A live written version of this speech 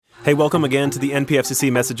Hey, welcome again to the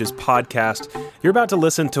NPFCC Messages podcast. You're about to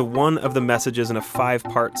listen to one of the messages in a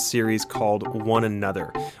 5-part series called One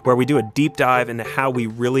Another, where we do a deep dive into how we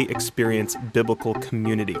really experience biblical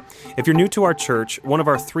community. If you're new to our church, one of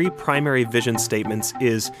our 3 primary vision statements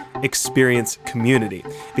is experience community,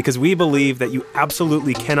 because we believe that you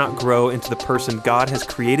absolutely cannot grow into the person God has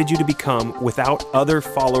created you to become without other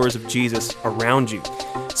followers of Jesus around you.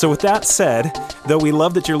 So with that said, though we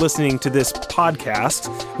love that you're listening to this podcast,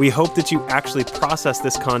 we hope that you actually process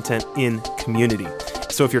this content in community.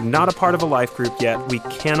 So if you're not a part of a life group yet, we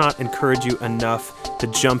cannot encourage you enough to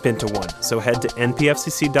jump into one. So head to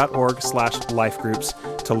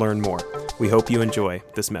npfcc.org/lifegroups to learn more. We hope you enjoy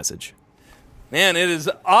this message. Man, it is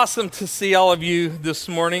awesome to see all of you this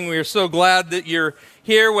morning. We are so glad that you're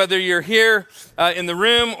here, whether you're here in the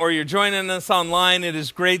room or you're joining us online. It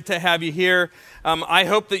is great to have you here. I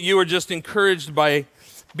hope that you are just encouraged by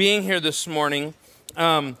being here this morning.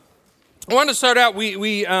 I want to start out,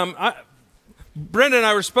 Brenda and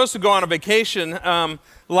I were supposed to go on a vacation the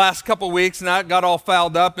last couple weeks, and that got all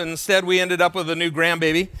fouled up. And instead, we ended up with a new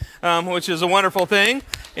grandbaby, which is a wonderful thing.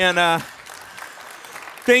 And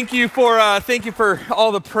thank you for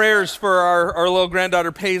all the prayers for our little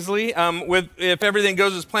granddaughter Paisley. If everything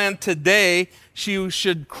goes as planned today, she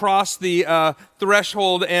should cross the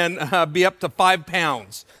threshold and be up to 5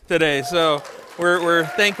 pounds today. So we're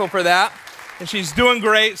thankful for that. And she's doing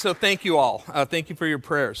great, so thank you all. Thank you for your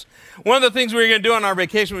prayers. One of the things we were going to do on our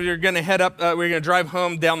vacation, we were going to head up, we were going to drive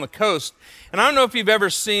home down the coast. And I don't know if you've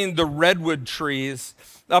ever seen the redwood trees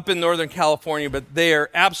up in Northern California, but they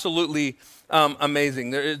are absolutely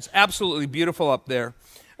amazing. It's absolutely beautiful up there.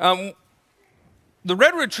 The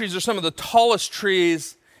redwood trees are some of the tallest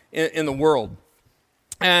trees in the world.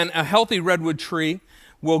 And a healthy redwood tree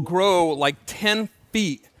will grow like 10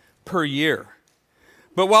 feet per year.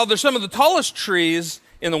 But while they're some of the tallest trees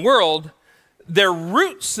in the world, their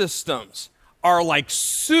root systems are like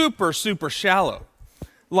super, super shallow.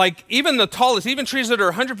 Like even the tallest, even trees that are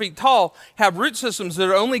 100 feet tall have root systems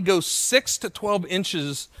that only go 6 to 12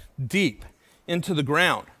 inches deep into the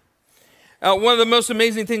ground. One of the most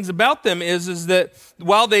amazing things about them is that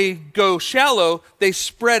while they go shallow, they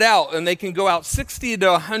spread out and they can go out 60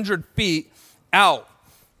 to 100 feet out.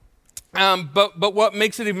 But what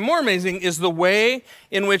makes it even more amazing is the way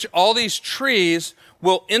in which all these trees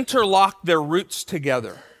will interlock their roots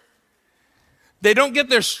together. They don't get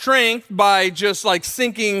their strength by just like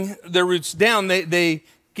sinking their roots down. They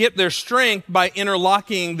get their strength by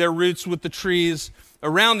interlocking their roots with the trees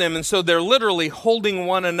around them. And so they're literally holding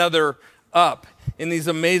one another up in these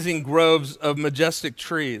amazing groves of majestic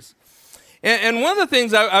trees. And one of the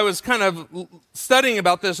things I was kind of studying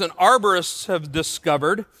about this, and arborists have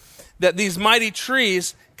discovered that these mighty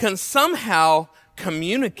trees can somehow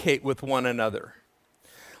communicate with one another.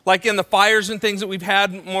 Like in the fires and things that we've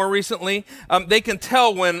had more recently, they can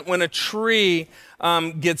tell when a tree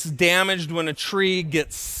gets damaged, when a tree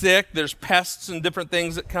gets sick. There's pests and different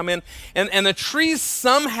things that come in. And the trees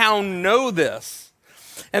somehow know this.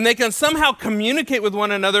 And they can somehow communicate with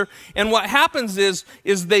one another. And what happens is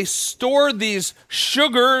they store these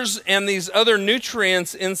sugars and these other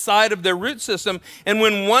nutrients inside of their root system. And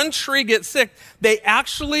when one tree gets sick, they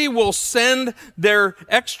actually will send their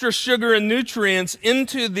extra sugar and nutrients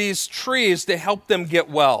into these trees to help them get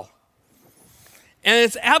well. And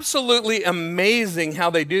it's absolutely amazing how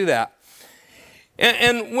they do that.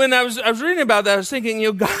 And when I was reading about that, I was thinking,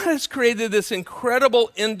 God has created this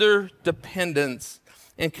incredible interdependence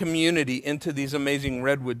and community into these amazing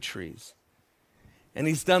redwood trees. And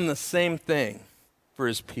he's done the same thing for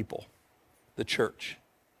his people, the church.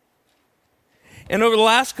 And over the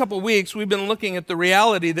last couple of weeks, we've been looking at the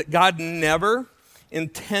reality that God never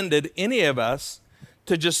intended any of us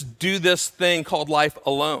to just do this thing called life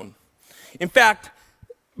alone. In fact,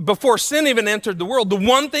 before sin even entered the world, the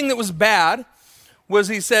one thing that was bad was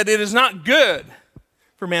he said, it is not good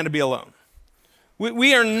for man to be alone.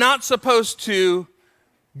 We are not supposed to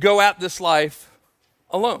go at this life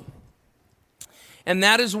alone. And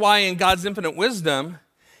that is why in God's infinite wisdom,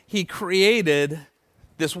 he created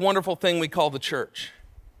this wonderful thing we call the church.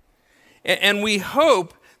 And we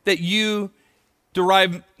hope that you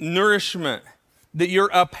derive nourishment, that you're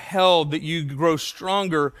upheld, that you grow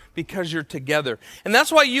stronger because you're together. And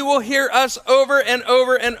that's why you will hear us over and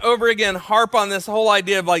over and over again harp on this whole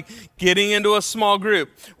idea of like getting into a small group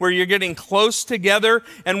where you're getting close together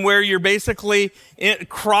and where you're basically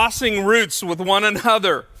crossing roots with one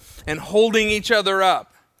another and holding each other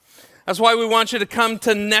up. That's why we want you to come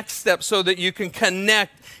to Next Step so that you can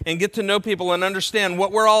connect and get to know people and understand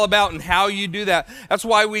what we're all about and how you do that. That's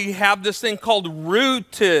why we have this thing called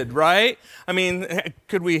Rooted, right? I mean,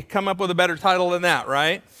 could we come up with a better title than that,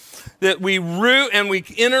 right? That we root and we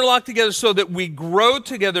interlock together so that we grow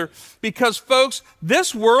together. Because, folks,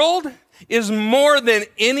 this world is more than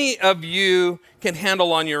any of you can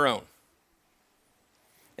handle on your own.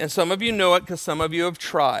 And some of you know it because some of you have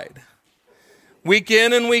tried. Week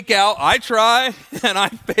in and week out, I try and I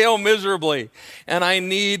fail miserably. And I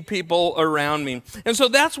need people around me. And so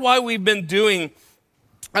that's why we've been doing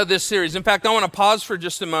this series. In fact, I want to pause for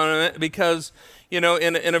just a moment because, in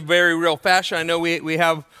a very real fashion, I know we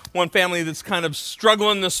have one family that's kind of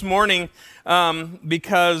struggling this morning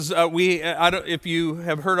because if you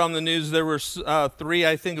have heard on the news, there were three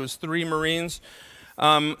Marines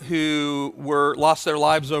who lost their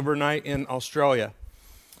lives overnight in Australia.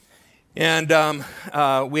 And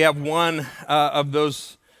we have one of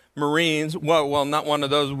those Marines, well, not one of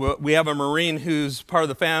those, we have a Marine who's part of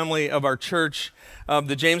the family of our church, of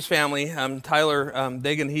the James family, Tyler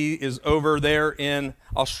Dagan. He is over there in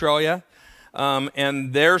Australia,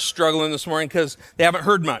 and they're struggling this morning because they haven't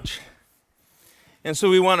heard much. And so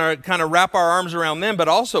we want to kind of wrap our arms around them, but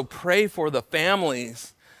also pray for the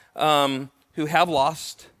families who have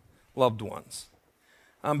lost loved ones.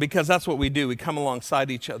 Because that's what we do. We come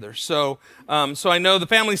alongside each other. So I know the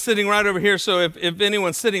family's sitting right over here. So if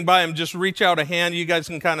anyone's sitting by them, just reach out a hand. You guys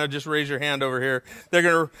can kind of just raise your hand over here.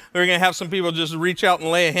 We're gonna have some people just reach out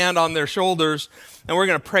and lay a hand on their shoulders, and we're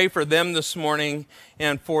gonna pray for them this morning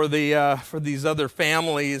and for these other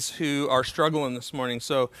families who are struggling this morning.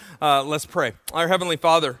 So let's pray. Our Heavenly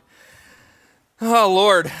Father, oh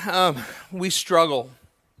Lord, we struggle,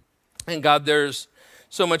 and God, there's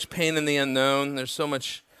so much pain in the unknown. There's so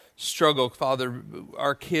much struggle, Father.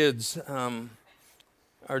 Our kids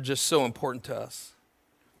are just so important to us.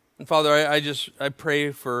 And Father, I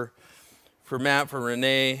pray for Matt, for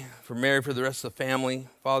Renee, for Mary, for the rest of the family.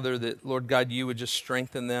 Father, that Lord God, you would just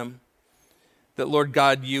strengthen them. That Lord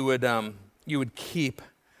God, you would keep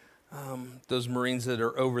those Marines that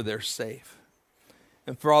are over there safe.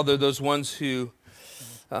 And Father, those ones who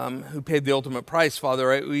paid the ultimate price, Father,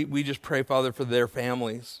 right? We just pray, Father, for their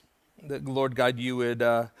families. That, Lord God, you would,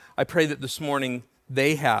 I pray that this morning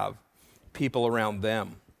they have people around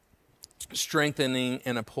them, strengthening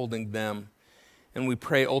and upholding them. And we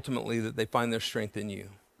pray ultimately that they find their strength in you.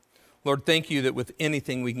 Lord, thank you that with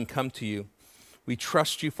anything we can come to you. We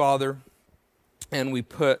trust you, Father, and we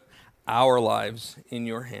put our lives in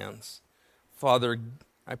your hands. Father,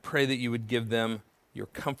 I pray that you would give them your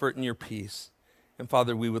comfort and your peace. And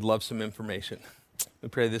Father, we would love some information. We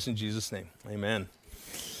pray this in Jesus' name. Amen.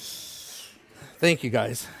 Thank you,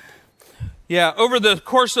 guys. Yeah, over the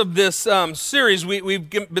course of this series, we've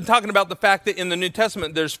been talking about the fact that in the New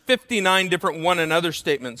Testament, there's 59 different one another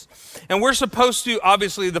statements. And we're supposed to,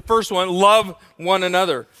 obviously, the first one, love one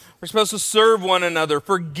another. We're supposed to serve one another,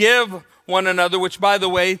 forgive one another, which, by the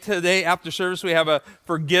way, today after service, we have a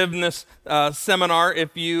forgiveness seminar.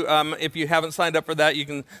 If you haven't signed up for that, you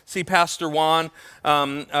can see Pastor Juan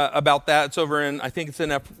about that. It's over in, I think it's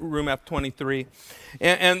in room F23.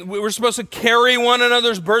 And we're supposed to carry one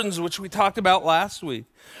another's burdens, which we talked about last week.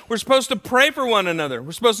 We're supposed to pray for one another.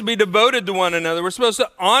 We're supposed to be devoted to one another. We're supposed to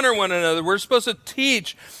honor one another. We're supposed to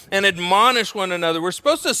teach and admonish one another. We're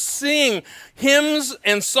supposed to sing hymns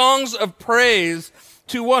and songs of praise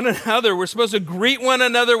to one another. We're supposed to greet one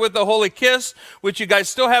another with the holy kiss, which you guys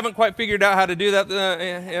still haven't quite figured out how to do that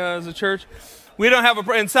as a church. We don't have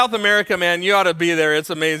in South America, man, you ought to be there. It's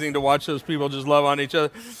amazing to watch those people just love on each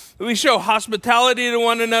other. We show hospitality to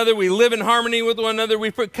one another. We live in harmony with one another.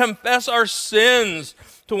 We confess our sins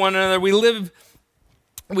to one another. We live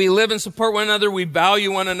and support one another. We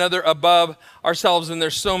value one another above ourselves, and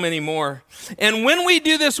there's so many more. And when we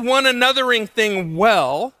do this one anothering thing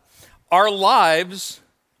well, our lives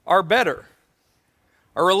are better.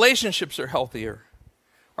 Our relationships are healthier.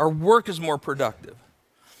 Our work is more productive.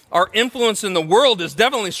 Our influence in the world is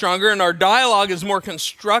definitely stronger, and our dialogue is more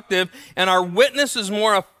constructive, and our witness is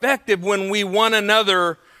more effective when we one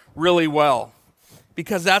another really well,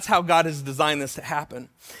 because that's how God has designed this to happen.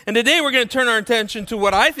 And today we're going to turn our attention to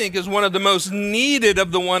what I think is one of the most needed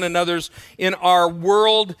of the one another's in our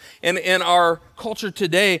world and in our culture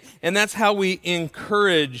today, and that's how we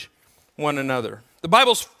encourage one another. The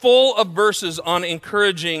Bible's full of verses on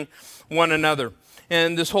encouraging one another.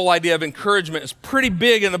 And this whole idea of encouragement is pretty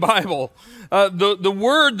big in the Bible. The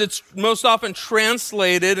word that's most often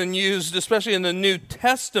translated and used, especially in the New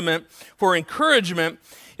Testament, for encouragement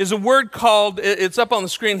is a word called, it's up on the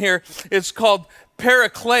screen here, it's called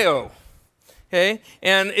parakleo. Okay?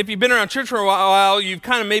 And if you've been around church for a while, you've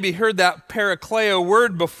kind of maybe heard that parakleo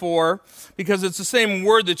word before, because it's the same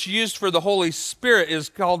word that's used for the Holy Spirit, is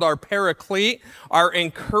called our paraclete, our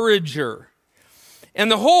encourager. And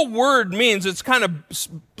the whole word means, it's kind of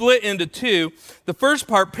split into two. The first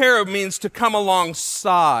part, para, means to come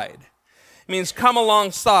alongside. It means come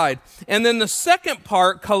alongside. And then the second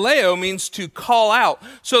part, kaleo, means to call out.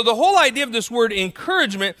 So the whole idea of this word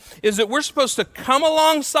encouragement is that we're supposed to come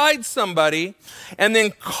alongside somebody and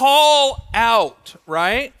then call out,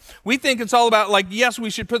 right? We think it's all about, like, yes, we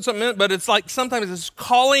should put something in it, but it's like sometimes it's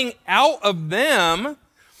calling out of them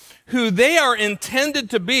who they are intended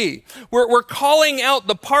to be. We're calling out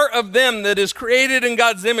the part of them that is created in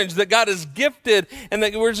God's image, that God has gifted, and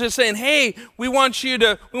that we're just saying, hey, we want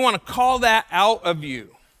to call that out of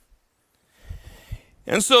you.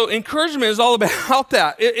 And so encouragement is all about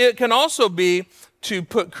that. It can also be to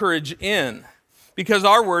put courage in, because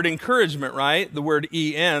our word encouragement, right? The word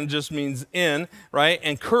en just means in, right?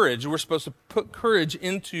 And courage, we're supposed to put courage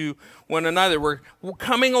into one another. We're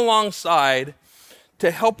coming alongside to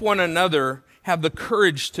help one another have the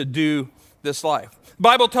courage to do this life. The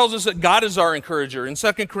Bible tells us that God is our encourager. In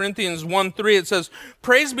 2 Corinthians 1:3, it says,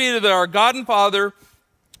 "Praise be to our God and Father,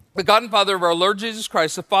 the God and Father of our Lord Jesus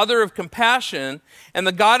Christ, the Father of compassion, and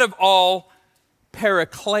the God of all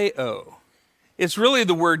parakleo." It's really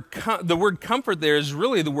the word comfort there is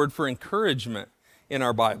really the word for encouragement in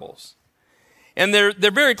our Bibles. And they're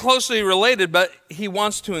very closely related, but he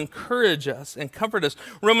wants to encourage us and comfort us.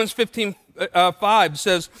 Romans 15:5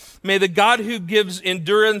 says, "May the God who gives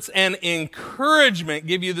endurance and encouragement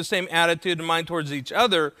give you the same attitude and mind towards each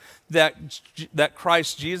other that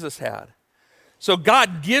Christ Jesus had." So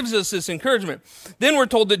God gives us this encouragement. Then we're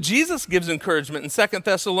told that Jesus gives encouragement. In 2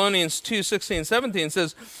 Thessalonians 2:16, 17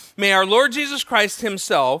 says, "May our Lord Jesus Christ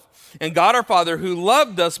himself and God our Father, who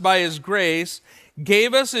loved us by his grace,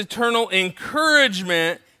 gave us eternal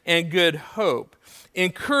encouragement and good hope.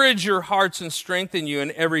 Encourage your hearts and strengthen you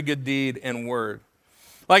in every good deed and word."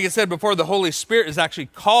 Like I said before, the Holy Spirit is actually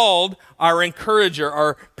called our encourager,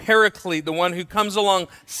 our paraclete, the one who comes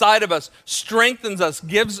alongside of us, strengthens us,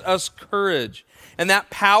 gives us courage. And that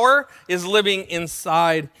power is living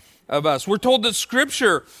inside of us. We're told that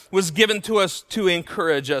Scripture was given to us to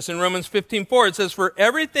encourage us. In Romans 15:4, it says, "For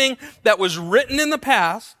everything that was written in the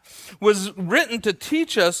past was written to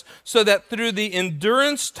teach us, so that through the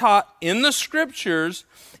endurance taught in the Scriptures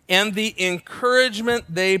and the encouragement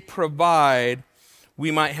they provide,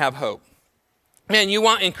 we might have hope." Man, you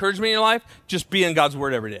want encouragement in your life? Just be in God's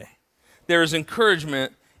Word every day. There is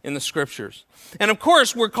encouragement in the Scriptures. And of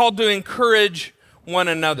course, we're called to encourage one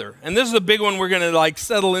another. And this is a big one we're going to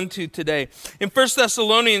settle into today. In 1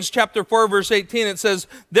 Thessalonians chapter 4, verse 18, it says,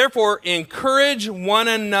 "Therefore, encourage one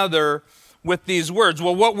another with these words."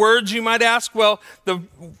 Well, what words, you might ask? Well, the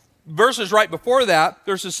verses right before that,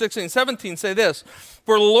 verses 16 and 17, say this: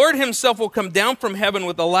 "For the Lord himself will come down from heaven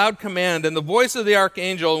with a loud command and the voice of the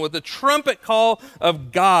archangel and with the trumpet call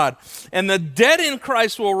of God. And the dead in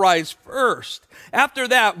Christ will rise first. After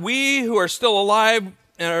that, we who are still alive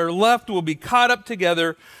and are left will be caught up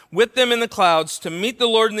together with them in the clouds to meet the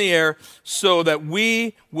Lord in the air, so that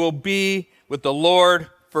we will be with the Lord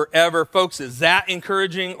forever." Folks, is that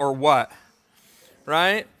encouraging or what?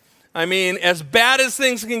 Right? I mean, as bad as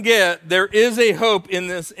things can get, there is a hope in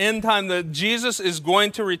this end time that Jesus is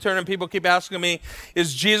going to return. And people keep asking me,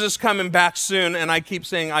 is Jesus coming back soon? And I keep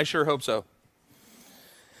saying, I sure hope so.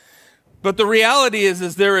 But the reality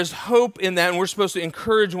is there is hope in that, and we're supposed to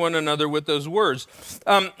encourage one another with those words.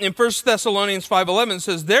 In 1 Thessalonians 5:11, it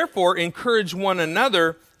says, "Therefore, encourage one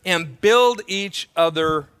another and build each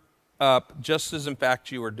other up, just as in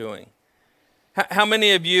fact you are doing." How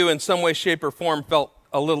many of you in some way, shape, or form felt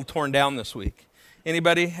a little torn down this week?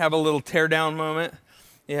 Anybody have a little tear down moment?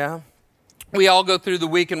 Yeah. We all go through the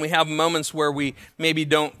week and we have moments where we maybe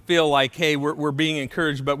don't feel like, hey, we're being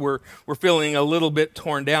encouraged, but we're feeling a little bit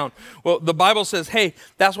torn down. Well, the Bible says, hey,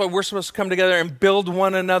 that's why we're supposed to come together and build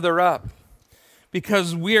one another up.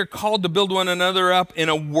 Because we are called to build one another up in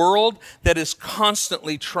a world that is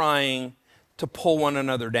constantly trying to pull one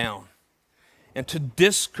another down and to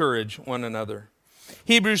discourage one another.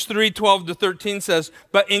 Hebrews 3:12-13 says,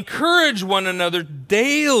 "But encourage one another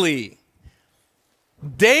daily."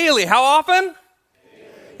 Daily. How often? Daily.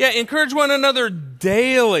 Yeah, encourage one another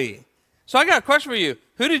daily. So I got a question for you.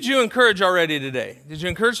 Who did you encourage already today? Did you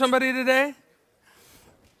encourage somebody today?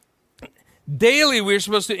 Daily, we're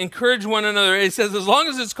supposed to encourage one another. It says, as long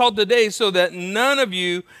as it's called today, so that none of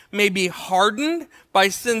you may be hardened by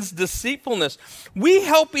sin's deceitfulness. We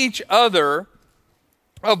help each other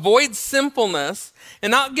avoid sinfulness and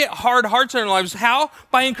not get hard hearts in our lives. How?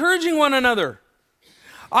 By encouraging one another.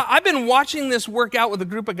 I've been watching this work out with a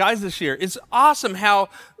group of guys this year. It's awesome how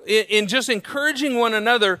in just encouraging one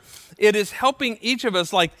another, it is helping each of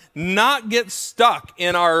us like not get stuck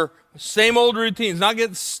in our same old routines, not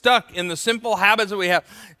get stuck in the simple habits that we have,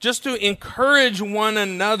 just to encourage one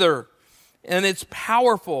another. And it's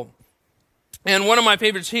powerful. And one of my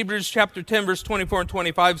favorites, Hebrews chapter 10, verse 24 and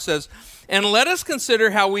 25 says, "And let us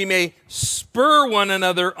consider how we may spur one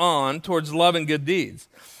another on towards love and good deeds,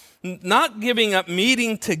 not giving up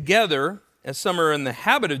meeting together, as some are in the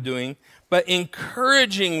habit of doing, but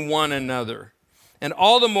encouraging one another. And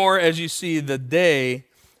all the more as you see the day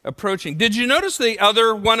approaching." Did you notice the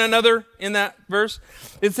other one another in that verse?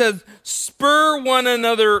 It says, spur one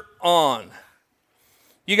another on.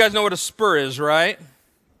 You guys know what a spur is, right?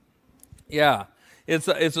 Yeah. It's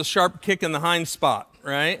a sharp kick in the hind spot,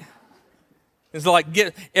 right? It's like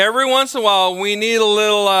every once in a while we need a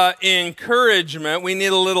little encouragement. We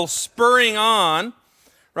need a little spurring on,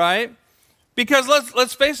 right? Because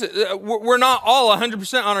let's face it, we're not all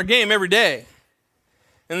 100% on our game every day.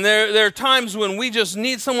 And there are times when we just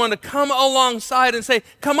need someone to come alongside and say,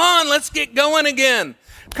 come on, let's get going again.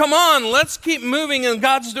 Come on, let's keep moving in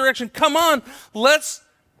God's direction. Come on, let's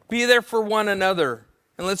be there for one another.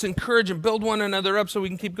 And let's encourage and build one another up so we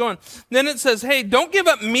can keep going. Then it says, hey, don't give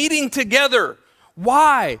up meeting together.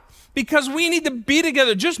 Why? Because we need to be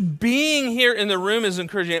together. Just being here in the room is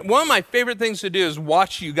encouraging. One of my favorite things to do is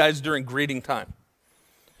watch you guys during greeting time.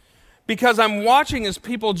 Because I'm watching as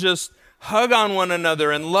people just hug on one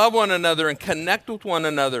another and love one another and connect with one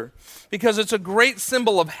another. Because it's a great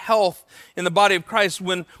symbol of health in the body of Christ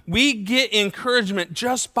when we get encouragement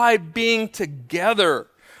just by being together.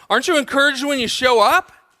 Aren't you encouraged when you show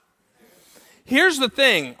up? Here's the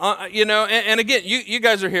thing, and again, you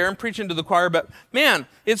guys are here, I'm preaching to the choir, but man,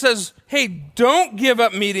 it says, hey, don't give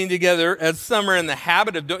up meeting together as some are in the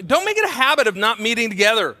habit of doing. Don't make it a habit of not meeting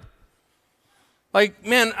together. Like,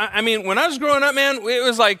 man, I mean, when I was growing up, man, it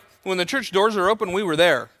was like when the church doors are open, we were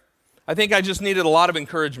there. I think I just needed a lot of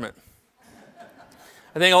encouragement.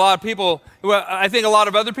 I think a lot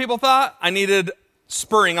of other people thought I needed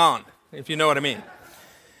spurring on, if you know what I mean.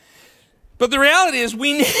 But the reality is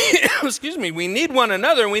we need, we need one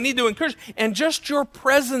another and we need to encourage. And just your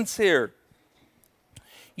presence here,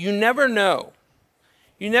 you never know.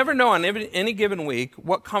 You never know on any given week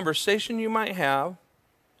what conversation you might have,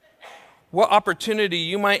 what opportunity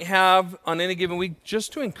you might have on any given week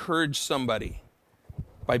just to encourage somebody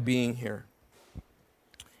by being here.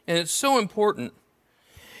 And it's so important.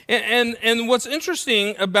 And what's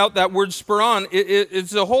interesting about that word spur on, it's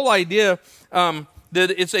the whole idea that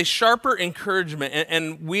it's a sharper encouragement,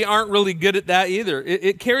 and we aren't really good at that either.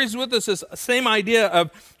 It carries with us this same idea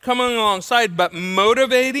of coming alongside, but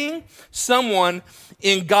motivating someone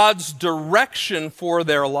in God's direction for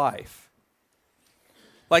their life.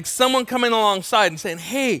 Like someone coming alongside and saying,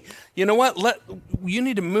 hey, you know what? You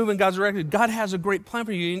need to move in God's direction. God has a great plan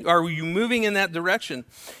for you. Are you moving in that direction?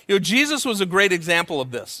 You know, Jesus was a great example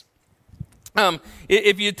of this.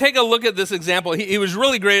 If you take a look at this example, he was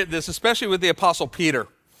really great at this, especially with the Apostle Peter.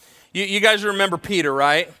 You guys remember Peter,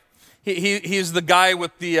 right? He's the guy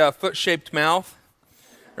with the foot-shaped mouth,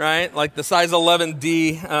 right? Like the size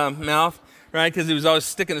 11D mouth, right? Because he was always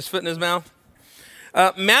sticking his foot in his mouth.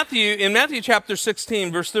 In Matthew chapter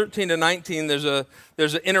 16, verse 13 to 19, there's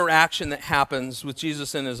an interaction that happens with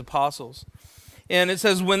Jesus and his apostles. And it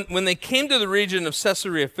says, when they came to the region of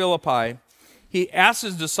Caesarea Philippi, he asked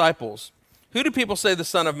his disciples, who do people say the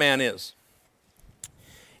Son of Man is?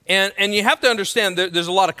 And you have to understand there's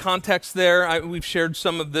a lot of context there. We've shared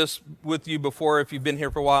some of this with you before if you've been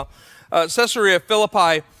here for a while. Caesarea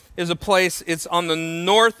Philippi is a place, it's on the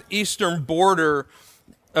northeastern border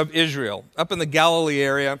of Israel, up in the Galilee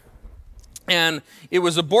area. And it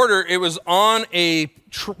was on a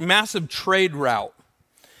massive trade route.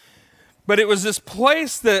 But it was this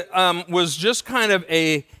place that was just kind of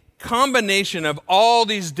a combination of all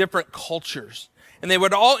these different cultures. And they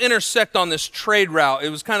would all intersect on this trade route.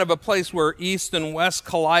 It was kind of a place where east and west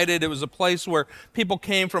collided. It was a place where people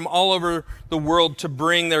came from all over the world to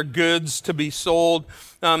bring their goods to be sold.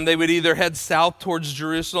 They would either head south towards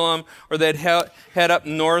Jerusalem or they'd head up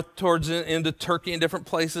north towards into Turkey and different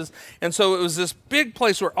places. And so it was this big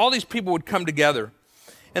place where all these people would come together.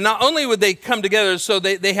 And not only would they come together, so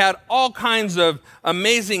they had all kinds of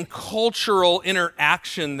amazing cultural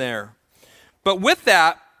interaction there. But with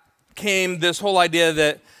that came this whole idea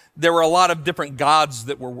that there were a lot of different gods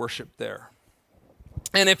that were worshiped there.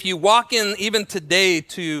 And if you walk in even today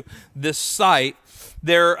to this site,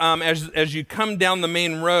 there as you come down the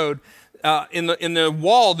main road, in the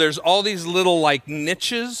wall, there's all these little like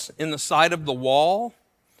niches in the side of the wall.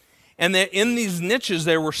 And that in these niches,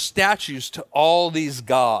 there were statues to all these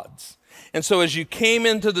gods. And so as you came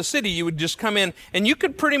into the city, you would just come in and you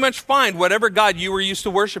could pretty much find whatever god you were used to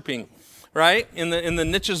worshiping, right? In the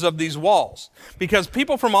niches of these walls. Because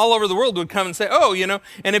people from all over the world would come and say, oh,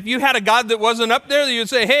 and if you had a god that wasn't up there, you'd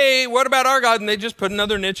say, hey, what about our God? And they just put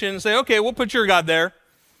another niche in and say, okay, we'll put your God there.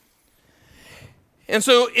 And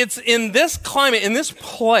so it's in this climate, in this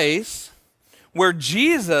place, where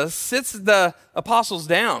Jesus sits the apostles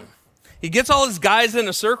down. He gets all his guys in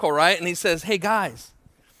a circle, right? And he says, hey, guys,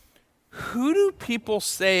 who do people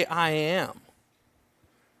say I am?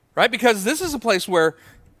 Right? Because this is a place where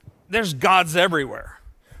there's gods everywhere.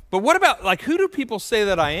 But what about, who do people say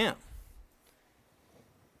that I am?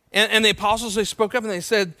 And the apostles, they spoke up and they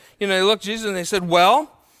said, they looked at Jesus and they said,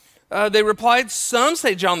 well, they replied, some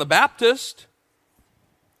say John the Baptist,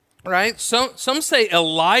 right? Some say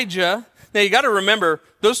Elijah. Now, you got to remember,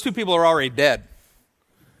 those two people are already dead.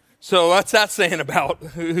 So what's that saying about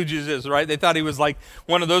who Jesus is, right? They thought he was like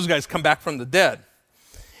one of those guys come back from the dead.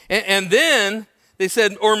 And then they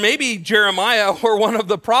said, or maybe Jeremiah or one of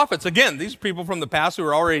the prophets. Again, these are people from the past who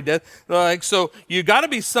are already dead. So you got to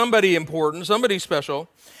be somebody important, somebody special.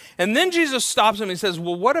 And then Jesus stops him and he says,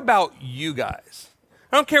 well, what about you guys?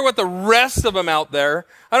 I don't care what the rest of them out there.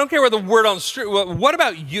 I don't care what the word on the street. What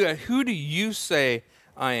about you? Who do you say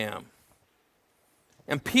I am?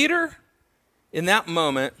 And Peter, in that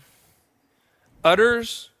moment,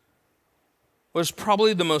 utters was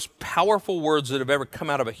probably the most powerful words that have ever come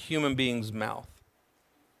out of a human being's mouth.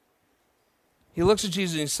 He looks at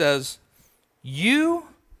Jesus and he says, you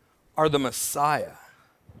are the Messiah,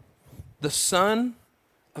 the Son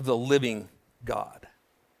of the living God.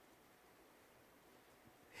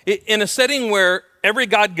 In a setting where every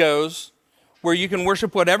God goes, where you can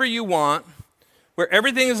worship whatever you want, where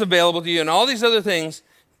everything is available to you and all these other things,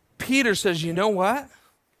 Peter says, you know what?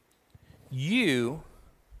 You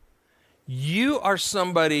are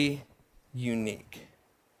somebody unique.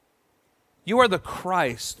 You are the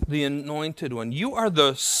Christ, the anointed one. You are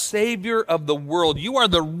the Savior of the world. You are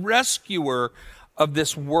the rescuer of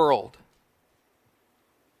this world.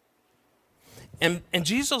 And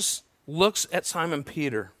Jesus looks at Simon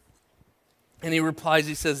Peter and he replies,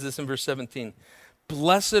 he says this in verse 17,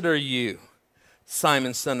 blessed are you,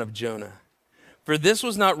 Simon, son of Jonah, for this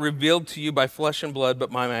was not revealed to you by flesh and blood,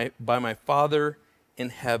 but by my Father in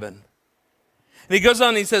heaven. And he goes on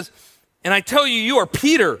and he says, and I tell you, you are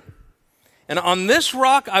Peter, and on this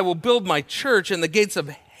rock I will build my church, and the gates of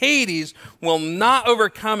Hades will not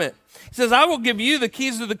overcome it. He says, I will give you the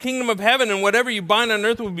keys to the kingdom of heaven, and whatever you bind on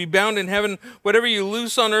earth will be bound in heaven. Whatever you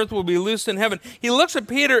loose on earth will be loosed in heaven. He looks at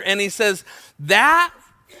Peter and he says, that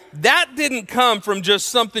didn't come from just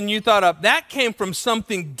something you thought up. That came from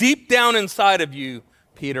something deep down inside of you,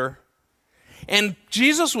 Peter. And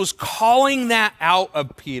Jesus was calling that out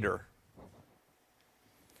of Peter.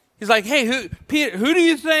 He's like, hey, who do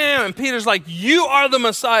you think I am? And Peter's like, you are the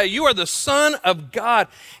Messiah. You are the Son of God.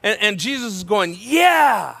 And Jesus is going,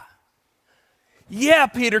 yeah,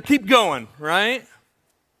 Peter, keep going, right?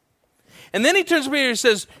 And then he turns to Peter and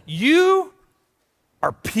says, you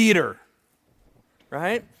are Peter,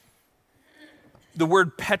 right? The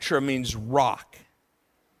word Petra means rock.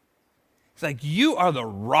 It's like, you are the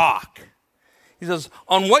rock. He says,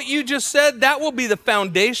 on what you just said, that will be the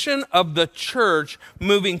foundation of the church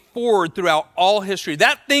moving forward throughout all history.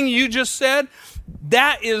 That thing you just said,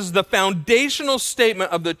 that is the foundational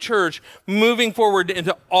statement of the church moving forward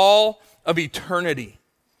into all of eternity.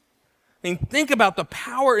 I mean, think about the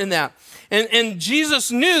power in that. And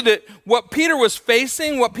Jesus knew that what Peter was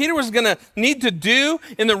facing, what Peter was going to need to do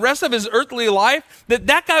in the rest of his earthly life,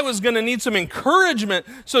 that guy was going to need some encouragement.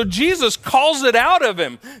 So Jesus calls it out of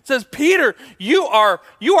him. Says, Peter, you are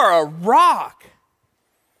a rock.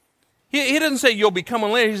 He doesn't say you'll become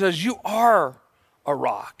one later. He says, you are a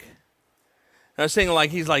rock. And I was thinking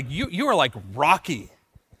he's like, you are like Rocky.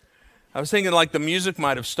 I was thinking like the music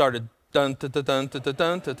might have started. Dun, dun, dun, dun, dun,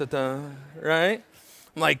 dun, dun, dun, dun, right?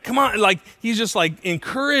 I'm like, come on, he's just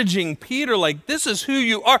encouraging Peter, this is who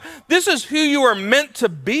you are. This is who you are meant to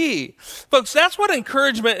be. Folks, that's what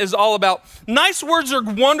encouragement is all about. Nice words are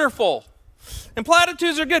wonderful, and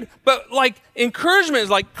platitudes are good, but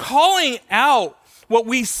encouragement is calling out what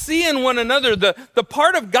we see in one another, the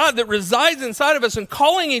part of God that resides inside of us, and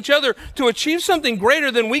calling each other to achieve something greater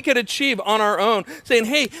than we could achieve on our own. Saying,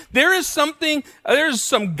 hey, there's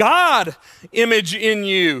some God image in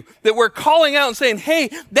you that we're calling out and saying, hey,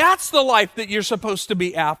 that's the life that you're supposed to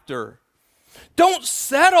be after. Don't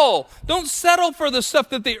settle. Don't settle for the stuff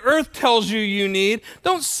that the earth tells you you need.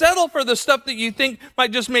 Don't settle for the stuff that you think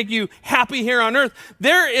might just make you happy here on earth.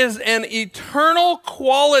 There is an eternal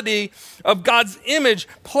quality of God's image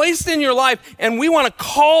placed in your life, and we want to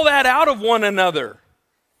call that out of one another.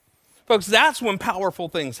 Folks, that's when powerful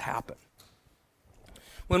things happen.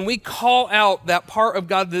 When we call out that part of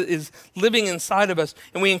God that is living inside of us,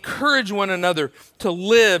 and we encourage one another to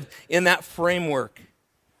live in that framework.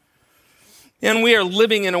 And we are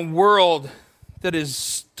living in a world that is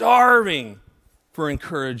starving for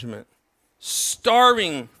encouragement,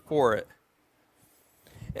 starving for it.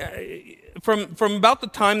 From about the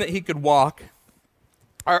time that he could walk,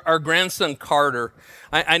 our grandson Carter,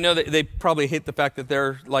 I know that they probably hate the fact that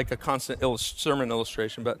they're like a constant sermon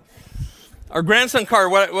illustration, but our grandson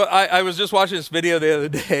Carter, I was just watching this video the other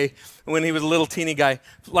day when he was a little teeny guy.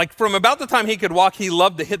 Like from about the time he could walk, he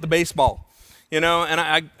loved to hit the baseball. And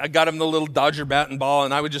I got him the little Dodger bat and ball,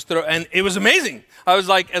 and I would just throw, and it was amazing. I was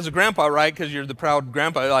like, as a grandpa, right, because you're the proud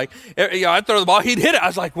grandpa, like, I'd throw the ball, he'd hit it. I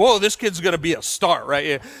was like, whoa, this kid's going to be a star, right?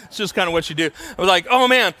 Yeah, it's just kind of what you do. I was like, oh,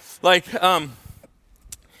 man,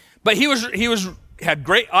 but he had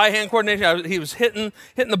great eye-hand coordination. He was hitting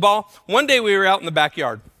the ball. One day we were out in the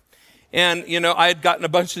backyard, and, I had gotten a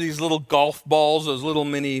bunch of these little golf balls, those little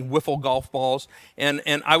mini wiffle golf balls, and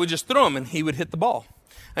I would just throw them, and he would hit the ball.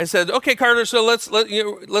 I said, okay, Carter, so let's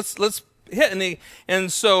hit. And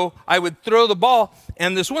so I would throw the ball,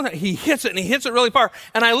 and this one, he hits it really far.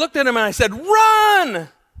 And I looked at him and I said, run!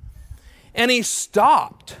 And he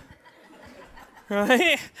stopped,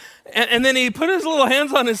 right? And then he put his little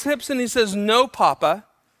hands on his hips and he says, no, Papa.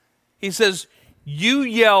 He says, you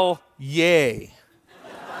yell, yay.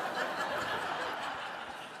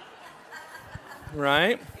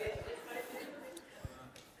 Right?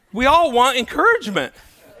 We all want encouragement.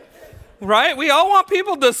 Right? We all want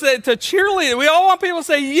people to cheerlead. We all want people to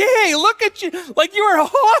say, yay, look at you, like you are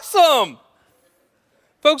awesome.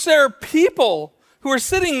 Folks, there are people who are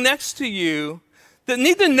sitting next to you that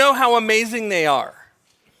need to know how amazing they are.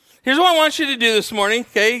 Here's what I want you to do this morning,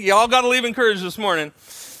 okay? Y'all got to leave encouraged this morning.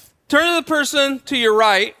 Turn to the person to your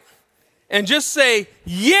right and just say,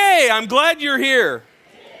 yay, I'm glad you're here.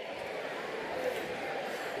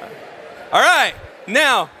 All right,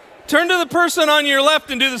 now, turn to the person on your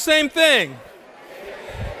left and do the same thing.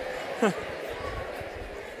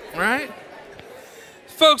 Right?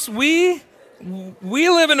 Folks, we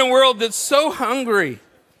live in a world that's so hungry.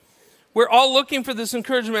 We're all looking for this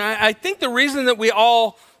encouragement. I think the reason that we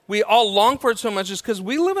all long for it so much is because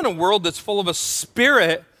we live in a world that's full of a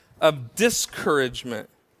spirit of discouragement.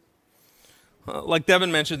 Like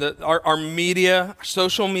Devin mentioned, that our media, our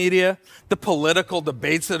social media, the political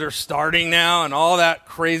debates that are starting now and all that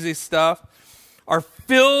crazy stuff are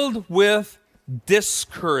filled with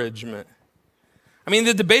discouragement. I mean,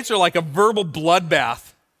 the debates are like a verbal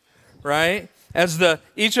bloodbath, right? As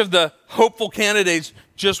each of the hopeful candidates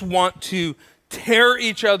just want to tear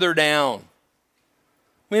each other down.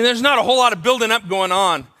 I mean, there's not a whole lot of building up going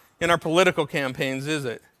on in our political campaigns, is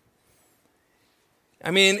it?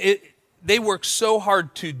 I mean, they work so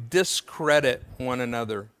hard to discredit one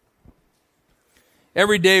another.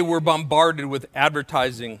 Every day we're bombarded with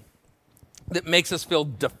advertising that makes us feel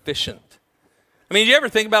deficient. I mean, do you ever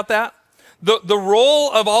think about that? The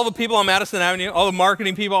role of all the people on Madison Avenue, all the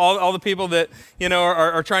marketing people, all the people that,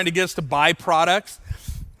 are trying to get us to buy products.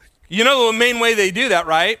 The main way they do that,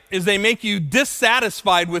 right, is they make you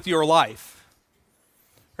dissatisfied with your life,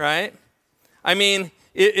 right? I mean,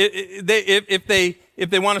 if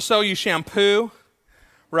they want to sell you shampoo,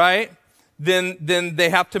 right, then they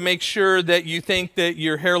have to make sure that you think that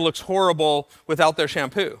your hair looks horrible without their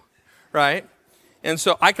shampoo, right? And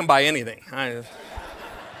so I can buy anything,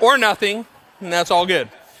 or nothing, and that's all good,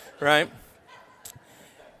 right?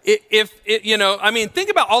 Think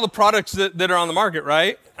about all the products that are on the market,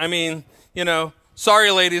 right? I mean, sorry,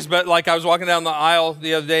 ladies, but like I was walking down the aisle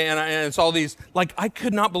the other day and it's all these, like I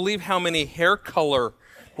could not believe how many hair color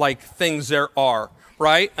things there are,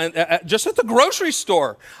 right? And just at the grocery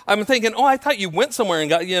store, I'm thinking, I thought you went somewhere and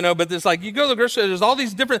got, but it's like you go to the grocery store, there's all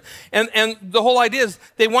these different, and the whole idea is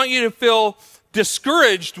they want you to feel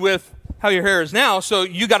discouraged with how your hair is now, so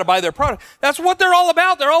you got to buy their product. That's what they're all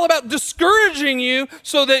about. They're all about discouraging you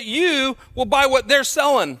so that you will buy what they're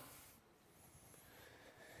selling.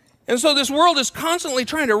 And so this world is constantly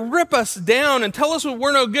trying to rip us down and tell us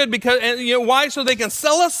we're no good why? So they can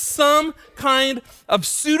sell us some kind of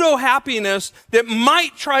pseudo-happiness that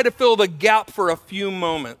might try to fill the gap for a few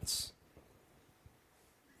moments.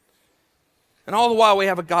 And all the while we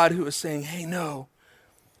have a God who is saying, hey, no,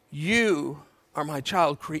 you are my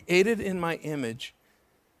child, created in my image.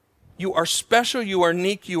 You are special, you are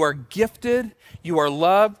unique, you are gifted, you are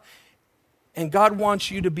loved. And God wants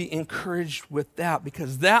you to be encouraged with that,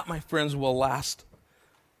 because that, my friends, will last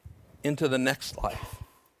into the next life.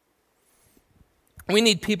 We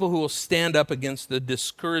need people who will stand up against the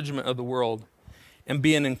discouragement of the world and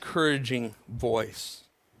be an encouraging voice.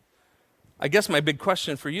 I guess my big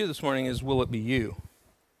question for you this morning is, will it be you?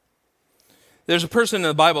 There's a person in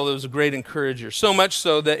the Bible that was a great encourager, so much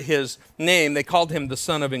so that his name, they called him the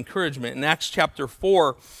son of encouragement. In Acts chapter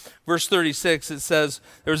 4, verse 36, it says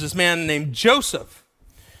there was this man named Joseph,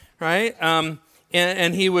 right?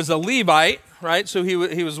 And he was a Levite, right? So he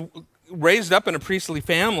was raised up in a priestly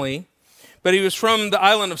family, but he was from the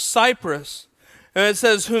island of Cyprus. And it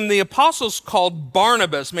says, whom the apostles called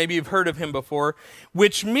Barnabas, maybe you've heard of him before,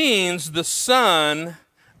 which means the son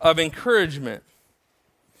of encouragement.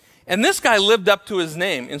 And this guy lived up to his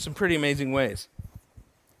name in some pretty amazing ways.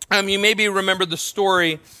 You maybe remember the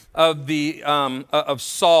story of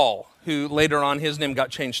Saul, who later on his name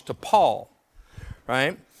got changed to Paul,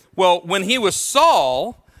 right? Well, when he was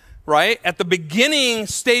Saul, right, at the beginning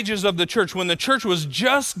stages of the church, when the church was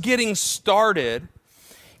just getting started,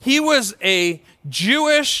 he was a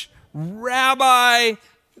Jewish rabbi,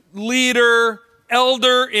 leader,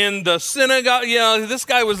 elder in the synagogue. You know, this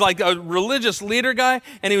guy was like a religious leader guy,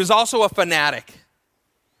 and he was also a fanatic.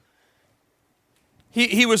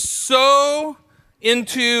 He was so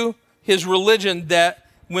into his religion that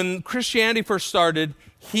when Christianity first started,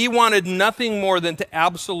 he wanted nothing more than to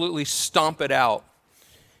absolutely stomp it out.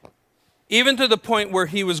 Even to the point where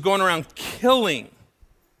he was going around killing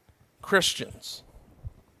Christians.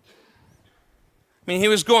 I mean, he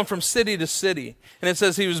was going from city to city, and it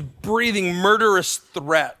says he was breathing murderous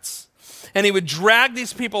threats. And he would drag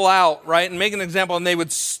these people out, right, and make an example, and they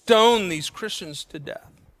would stone these Christians to death.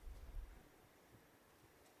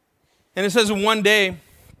 And it says one day,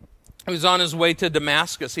 he was on his way to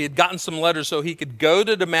Damascus. He had gotten some letters so he could go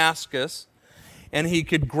to Damascus, and he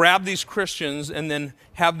could grab these Christians and then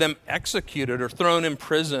have them executed or thrown in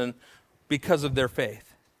prison because of their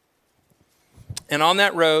faith. And on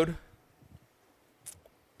that road,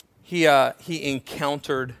 he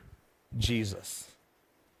encountered Jesus.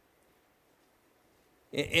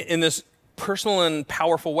 In this personal and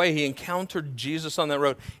powerful way, he encountered Jesus on that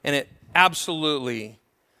road, and it absolutely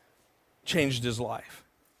changed his life.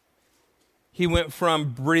 He went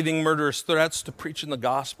from breathing murderous threats to preaching the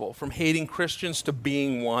gospel, from hating Christians to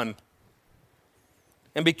being one,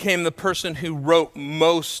 and became the person who wrote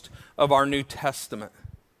most of our New Testament.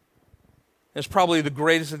 Is probably the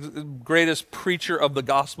greatest preacher of the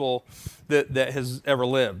gospel that has ever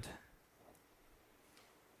lived.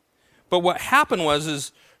 But what happened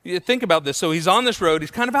was you think about this. So he's on this road.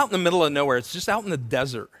 He's kind of out in the middle of nowhere. It's just out in the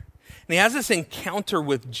desert. And he has this encounter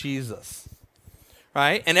with Jesus,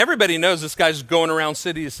 right? And everybody knows this guy's going around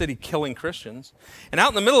city to city killing Christians. And out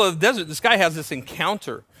in the middle of the desert, this guy has this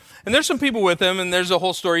encounter. And there's some people with him, and there's a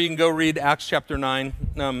whole story. You can go read Acts chapter 9,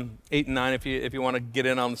 8 and 9 if you want to get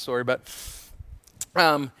in on the story. But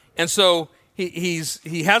and so he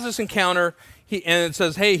has this encounter, and it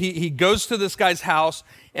says, hey, he goes to this guy's house,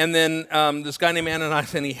 and then this guy named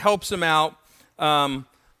Ananias, and he helps him out,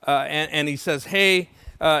 and he says, hey,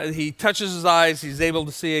 he touches his eyes, he's able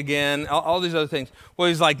to see again, all these other things. Well,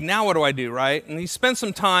 he's like, now what do I do, right? And he spent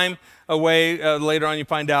some time away. Later on, you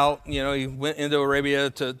find out, he went into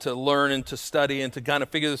Arabia to learn and to study and to kind of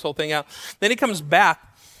figure this whole thing out. Then he comes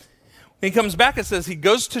back. When he comes back, it says he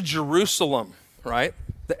goes to Jerusalem, right?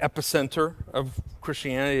 The epicenter of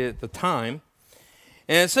Christianity at the time.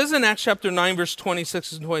 And it says in Acts chapter 9, verse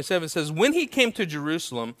 26 and 27, it says, when he came to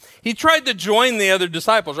Jerusalem, he tried to join the other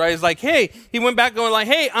disciples, right? He's like, hey, he went back going like,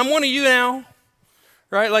 hey, I'm one of you now,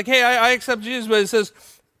 right? Like, hey, I accept Jesus. But it says,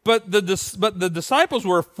 but the disciples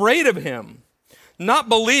were afraid of him, not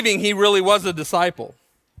believing he really was a disciple.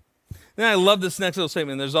 Then I love this next little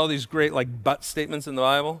statement. There's all these great but statements in the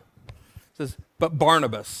Bible. It says, but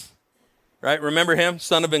Barnabas, right? Remember him,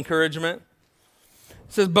 son of encouragement?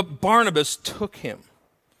 It says, but Barnabas took him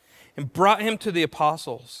and brought him to the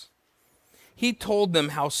apostles. He told them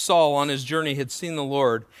how Saul on his journey had seen the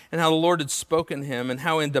Lord and how the Lord had spoken to him and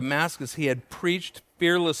how in Damascus he had preached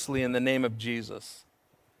fearlessly in the name of Jesus.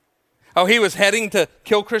 How he was heading to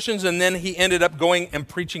kill Christians, and then he ended up going and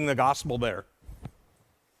preaching the gospel there.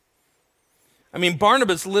 I mean,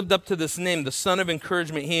 Barnabas lived up to this name, the son of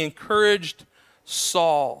encouragement. He encouraged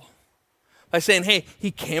Saul by saying, hey,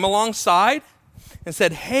 he came alongside and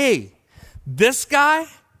said, hey, this guy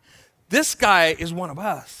is one of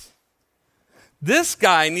us. This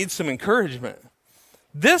guy needs some encouragement.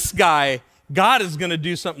 This guy, God is going to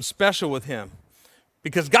do something special with him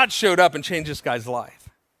because God showed up and changed this guy's life.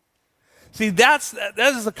 See, that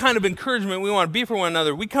is the kind of encouragement we want to be for one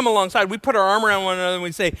another. We come alongside, we put our arm around one another, and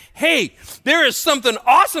we say, hey, there is something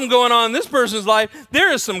awesome going on in this person's life.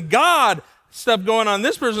 There is some God stuff going on in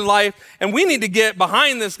this person's life, and we need to get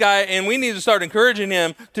behind this guy, and we need to start encouraging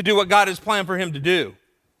him to do what God has planned for him to do.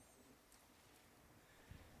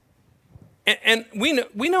 And we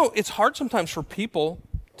know it's hard sometimes for people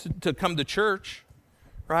to come to church,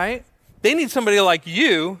 right? They need somebody like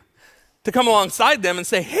you to come alongside them and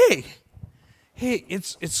say, hey,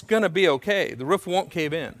 it's going to be okay. The roof won't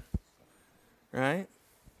cave in, right?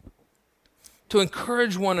 To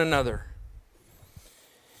encourage one another.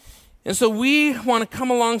 And so we want to come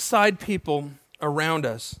alongside people around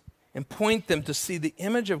us and point them to see the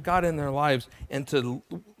image of God in their lives and to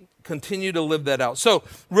continue to live that out. So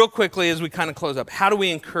real quickly as we kind of close up, how do we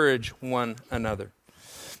encourage one another?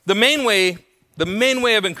 The main way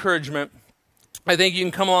of encouragement, I think you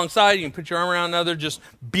can come alongside, you can put your arm around another, just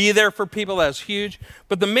be there for people, that's huge.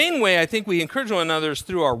 But the main way I think we encourage one another is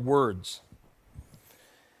through our words.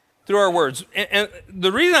 Through our words. And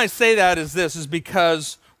the reason I say that is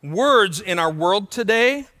because words in our world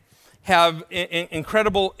today have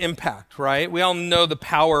incredible impact, right? We all know the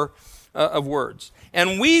power of words.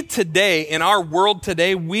 And we today, in our world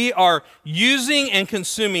today, we are using and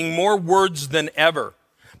consuming more words than ever.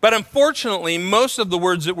 But unfortunately, most of the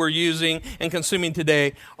words that we're using and consuming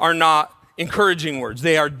today are not encouraging words.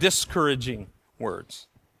 They are discouraging words.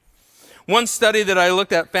 One study that I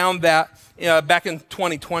looked at found that back in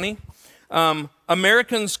 2020,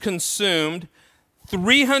 Americans consumed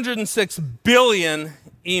 306 billion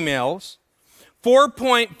emails,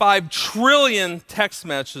 4.5 trillion text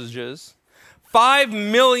messages, 5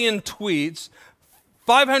 million tweets,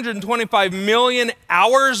 525 million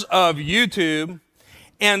hours of YouTube,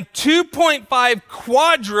 and 2.5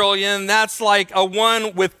 quadrillion, that's like a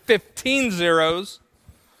 1 with 15 zeros,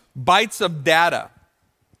 bytes of data.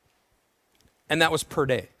 And that was per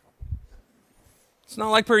day. It's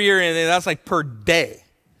not like per year or anything, that's like per day.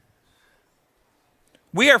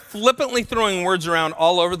 We are flippantly throwing words around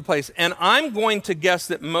all over the place, and I'm going to guess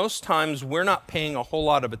that most times we're not paying a whole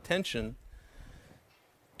lot of attention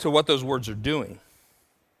to what those words are doing.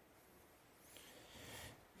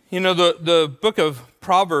 You know, the book of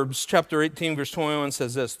Proverbs, chapter 18, verse 21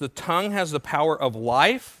 says this: the tongue has the power of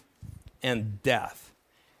life and death,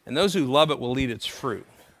 and those who love it will eat its fruit.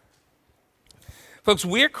 Folks,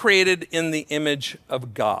 we're created in the image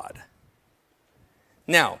of God.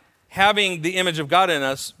 Now, having the image of God in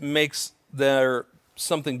us makes there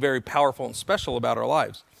something very powerful and special about our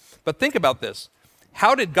lives. But think about this.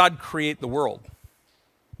 How did God create the world?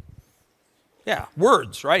 Yeah,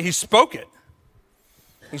 words, right? He spoke it.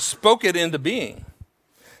 He spoke it into being.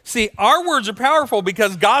 See, our words are powerful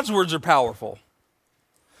because God's words are powerful.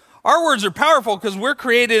 Our words are powerful because we're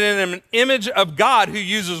created in an image of God who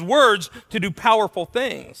uses words to do powerful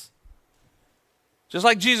things. Just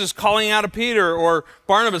like Jesus calling out of Peter or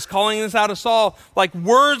Barnabas calling this out of Saul, like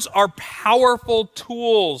words are powerful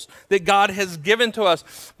tools that God has given to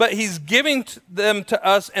us, but he's giving them to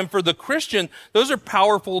us. And for the Christian, those are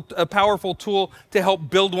a powerful tool to help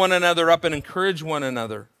build one another up and encourage one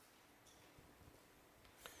another.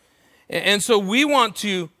 And so we want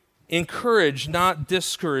to encourage, not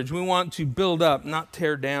discourage. We want to build up, not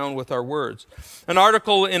tear down with our words. An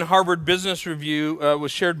article in Harvard Business Review was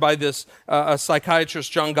shared by this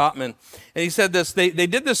psychiatrist, John Gottman. And he said this, they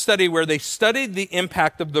did this study where they studied the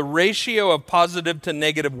impact of the ratio of positive to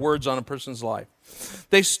negative words on a person's life.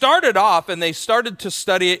 They started off and they started to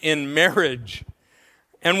study it in marriage.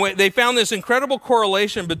 And they found this incredible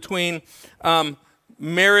correlation between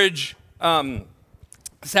marriage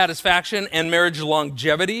satisfaction and marriage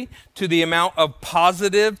longevity to the amount of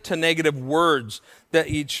positive to negative words that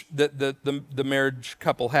the marriage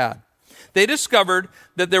couple had. They discovered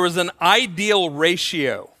that there was an ideal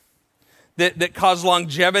ratio that caused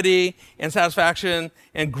longevity and satisfaction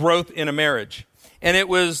and growth in a marriage. And it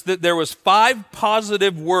was that there was 5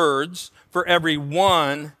 positive words for every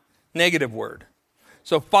 1 negative word.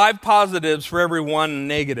 So 5 positives for every 1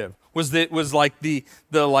 negative was like the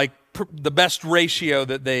best ratio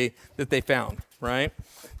that they found, right?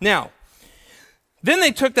 Now, then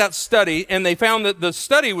they took that study and they found that the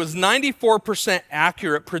study was 94%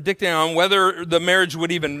 accurate predicting on whether the marriage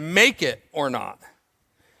would even make it or not.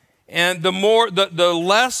 And the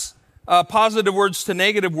less positive words to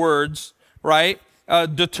negative words, right,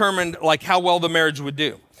 determined like how well the marriage would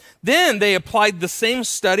do. Then they applied the same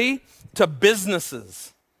study to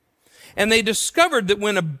businesses. And they discovered that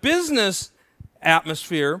when a business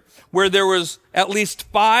atmosphere where there was at least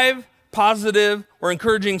 5 positive or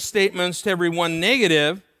encouraging statements to every 1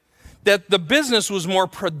 negative, that the business was more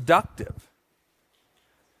productive,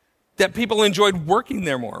 that people enjoyed working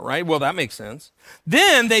there more, right? Well, that makes sense.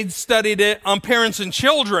 Then they studied it on parents and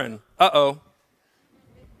children. And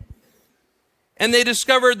they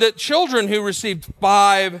discovered that children who received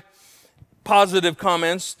 5 positive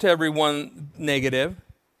comments to every 1 negative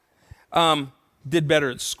did better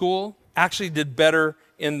at school, actually did better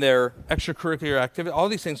in their extracurricular activity, all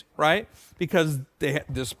these things, right? Because they had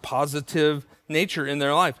this positive nature in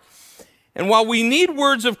their life. And while we need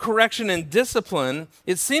words of correction and discipline,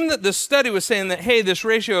 it seemed that the study was saying that, hey, this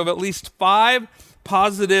ratio of at least 5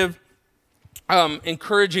 positive,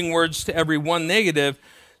 encouraging words to every 1 negative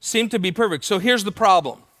seemed to be perfect. So here's the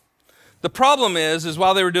problem. The problem is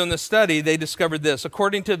while they were doing this study, they discovered this.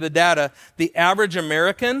 According to the data, the average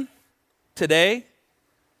American today,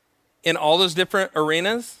 in all those different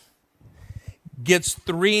arenas, gets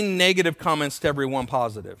 3 negative comments to every 1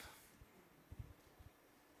 positive.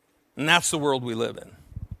 And that's the world we live in.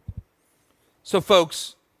 So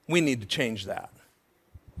folks, we need to change that.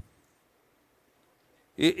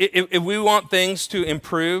 If we want things to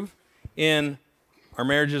improve in our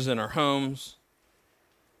marriages, in our homes,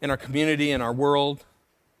 in our community, in our world,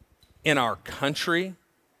 in our country,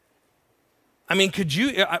 I mean,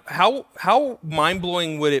 how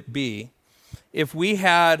mind-blowing would it be if we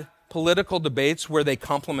had political debates where they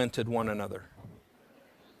complimented one another?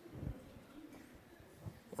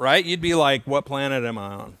 Right? You'd be like, what planet am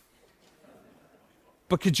I on?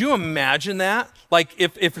 But could you imagine that? Like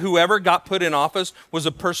if whoever got put in office was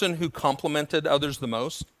a person who complimented others the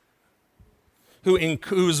most? Who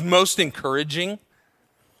was most encouraging?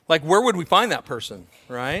 Like, where would we find that person,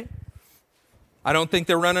 right? I don't think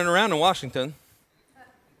they're running around in Washington.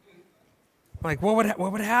 Like, what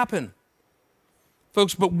would happen?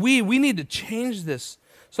 Folks, but we need to change this.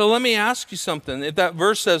 So let me ask you something. If that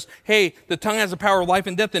verse says, hey, the tongue has the power of life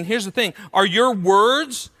and death, then here's the thing. Are your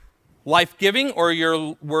words life-giving or are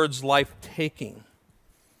your words life-taking?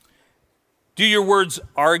 Do your words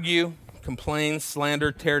argue, complain,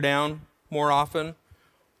 slander, tear down more often?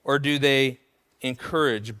 Or do they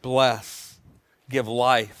encourage, bless, give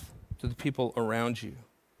life to the people around you?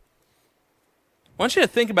 I want you to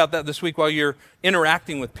think about that this week while you're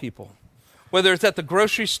interacting with people. Whether it's at the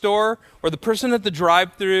grocery store or the person at the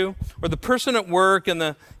drive-thru or the person at work in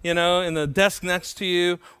the desk next to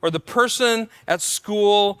you or the person at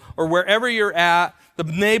school or wherever you're at, the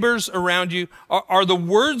neighbors around you, are the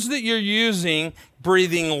words that you're using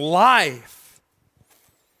breathing life?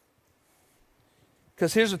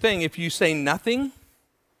 Because here's the thing, if you say nothing,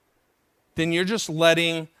 then you're just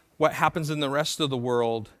letting what happens in the rest of the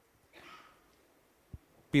world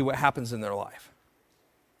be what happens in their life.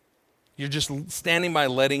 You're just standing by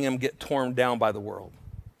letting them get torn down by the world.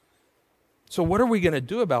 So what are we going to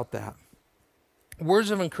do about that?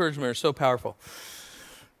 Words of encouragement are so powerful.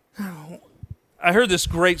 I heard this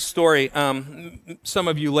great story. Some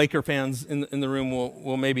of you Laker fans in the room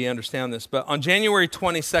will maybe understand this. But on January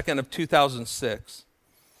 22nd of 2006,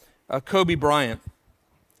 Kobe Bryant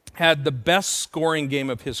had the best scoring game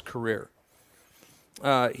of his career.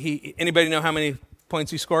 Anybody know how many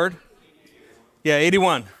points he scored? Yeah,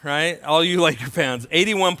 81, right? All you Laker fans,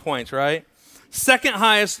 81 points, right? Second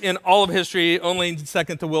highest in all of history, only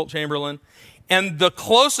second to Wilt Chamberlain. And the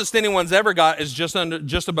closest anyone's ever got is just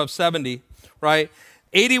above 70, right?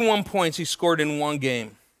 81 points he scored in one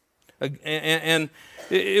game. And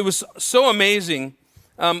it was so amazing.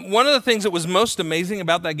 One of the things that was most amazing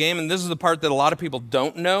about that game, and this is the part that a lot of people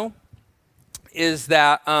don't know, is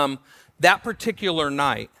that that particular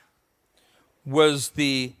night was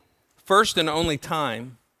the first and only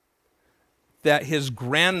time that his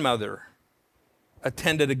grandmother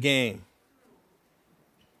attended a game.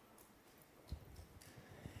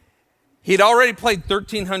 He'd already played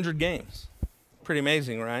 1,300 games. Pretty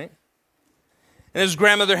amazing, right? And his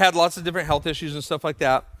grandmother had lots of different health issues and stuff like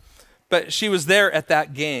that. But she was there at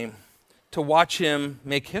that game to watch him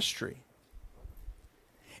make history.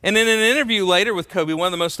 And in an interview later with Kobe, one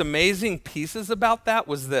of the most amazing pieces about that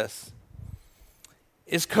was this.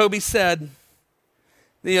 Is Kobe said,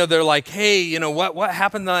 they're like, hey, what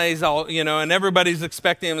happened tonight? And everybody's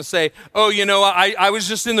expecting him to say, oh, I was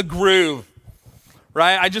just in the groove,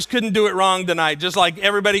 right? I just couldn't do it wrong tonight. Just like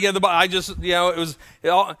everybody get the ball.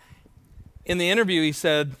 In the interview, he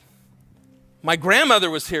said, my grandmother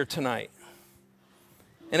was here tonight.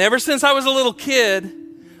 And ever since I was a little kid,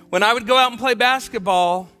 when I would go out and play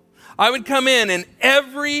basketball, I would come in and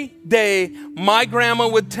every day my grandma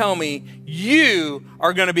would tell me, you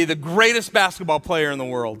are going to be the greatest basketball player in the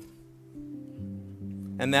world.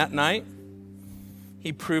 And that night,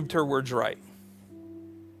 he proved her words right.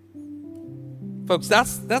 Folks,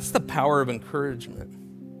 that's the power of encouragement.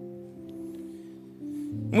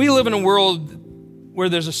 We live in a world where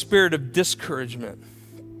there's a spirit of discouragement.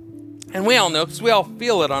 And we all know, because we all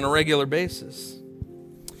feel it on a regular basis.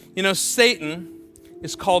 You know, Satan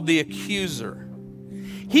is called the accuser.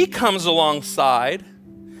 He comes alongside,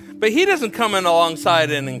 but he doesn't come in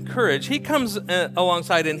alongside and encourage. He comes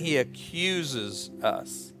alongside and he accuses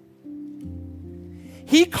us.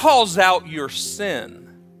 He calls out your sin.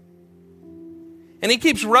 And he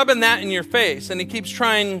keeps rubbing that in your face, and he keeps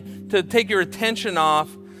trying to take your attention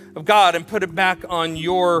off of God and put it back on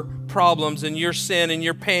your problems and your sin and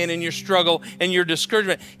your pain and your struggle and your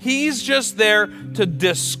discouragement. He's just there to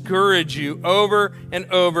discourage you over and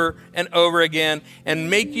over and over again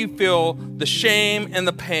and make you feel the shame and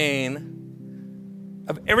the pain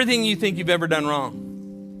of everything you think you've ever done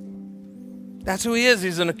wrong. That's who he is.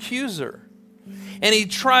 He's an accuser. And he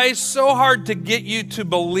tries so hard to get you to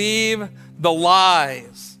believe the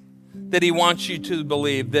lies that he wants you to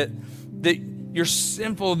believe, that you're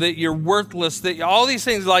sinful, that you're worthless, that all these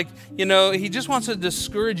things, like, you know, he just wants to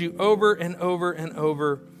discourage you over and over and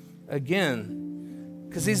over again,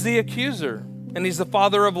 because he's the accuser and he's the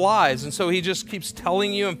father of lies. And so he just keeps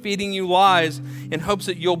telling you and feeding you lies in hopes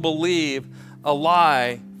that you'll believe a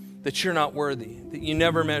lie that you're not worthy, that you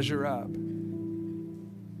never measure up,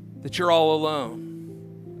 that you're all alone.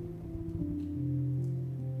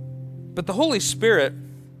 But the Holy Spirit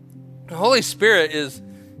is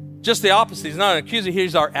just the opposite. He's not an accuser.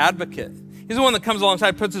 He's our advocate. He's the one that comes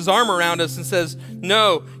alongside, puts his arm around us and says,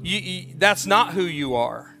 no, that's not who you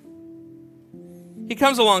are. He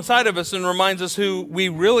comes alongside of us and reminds us who we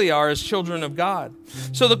really are as children of God.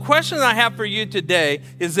 So the question I have for you today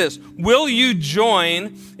is this: will you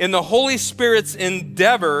join in the Holy Spirit's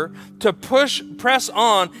endeavor to press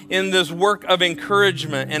on in this work of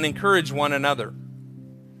encouragement and encourage one another?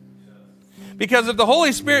 Because if the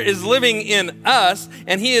Holy Spirit is living in us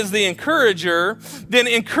and he is the encourager, then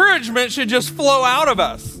encouragement should just flow out of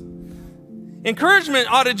us. Encouragement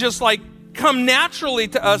ought to just come naturally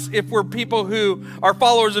to us if we're people who are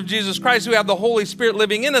followers of Jesus Christ, who have the Holy Spirit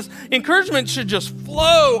living in us. Encouragement should just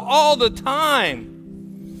flow all the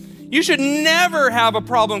time. You should never have a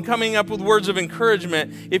problem coming up with words of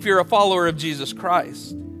encouragement if you're a follower of Jesus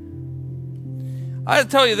Christ. I have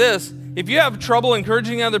to tell you this. If you have trouble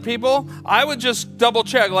encouraging other people, I would just double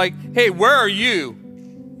check, hey, where are you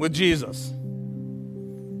with Jesus?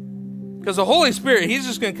 Because the Holy Spirit, he's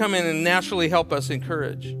just going to come in and naturally help us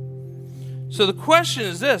encourage. So the question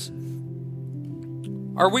is this: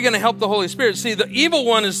 are we going to help the Holy Spirit? See, the evil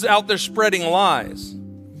one is out there spreading lies.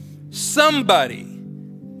 Somebody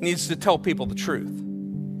needs to tell people the truth.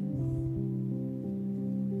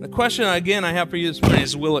 The question, again, I have for you this morning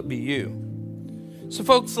is, will it be you? So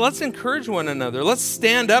folks, let's encourage one another. Let's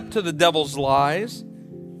stand up to the devil's lies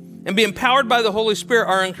and be empowered by the Holy Spirit,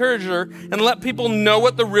 our encourager, and let people know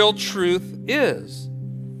what the real truth is.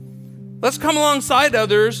 Let's come alongside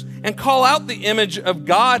others and call out the image of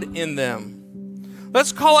God in them.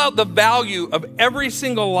 Let's call out the value of every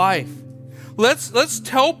single life. Let's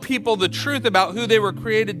tell people the truth about who they were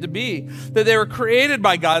created to be, that they were created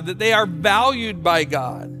by God, that they are valued by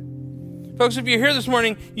God. Folks, if you're here this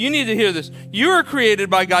morning, you need to hear this. You are created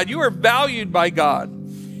by God. You are valued by God.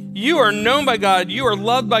 You are known by God. You are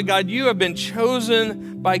loved by God. You have been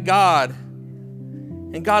chosen by God.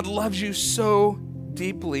 And God loves you so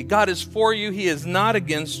deeply. God is for you. He is not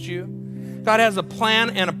against you. God has a plan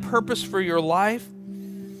and a purpose for your life.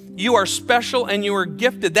 You are special and you are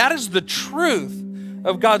gifted. That is the truth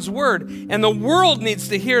of God's word. And the world needs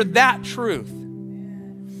to hear that truth,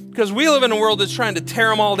 because we live in a world that's trying to tear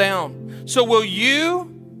them all down. So will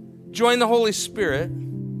you join the Holy Spirit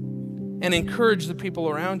and encourage the people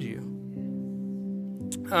around you?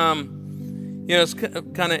 It's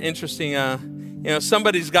kind of interesting.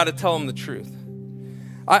 Somebody's got to tell them the truth.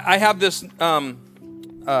 I have this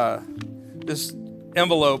this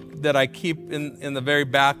envelope that I keep in the very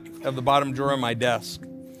back of the bottom drawer of my desk.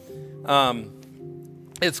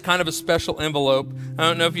 It's kind of a special envelope. I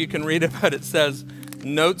don't know if you can read it, but it says,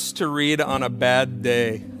 "Notes to read on a bad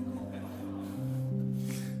day."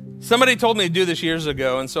 Somebody told me to do this years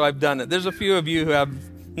ago, and so I've done it. There's a few of you who have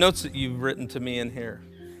notes that you've written to me in here,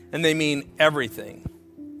 and they mean everything.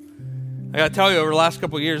 I got to tell you, over the last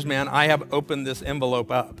couple of years, man, I have opened this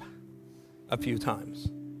envelope up a few times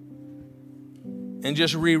and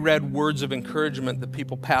just reread words of encouragement that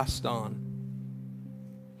people passed on.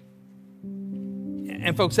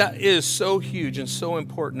 And folks, that is so huge and so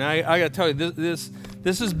important. I got to tell you, this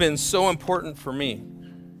has been so important for me.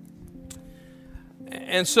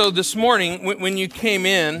 And so this morning, when you came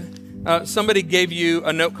in, somebody gave you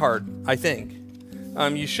a note card, I think.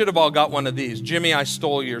 You should have all got one of these. Jimmy, I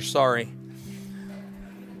stole yours, sorry.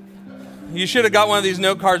 You should have got one of these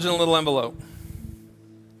note cards in a little envelope.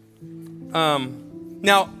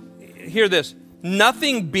 Now, hear this.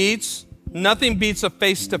 Nothing beats a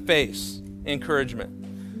face-to-face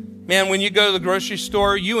encouragement. Man, when you go to the grocery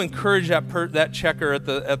store, you encourage that checker at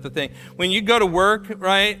the thing. When you go to work,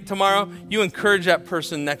 right, tomorrow, you encourage that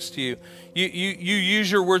person next to you. You use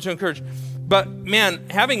your words to encourage. But man,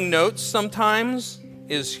 having notes sometimes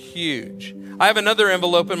is huge. I have another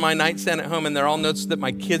envelope in my nightstand at home, and they're all notes that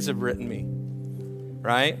my kids have written me,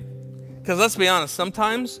 right? Because let's be honest,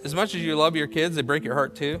 sometimes, as much as you love your kids, they break your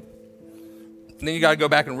heart too. And then you got to go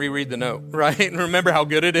back and reread the note, right? And remember how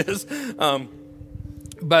good it is.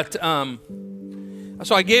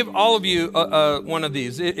 So I gave all of you one of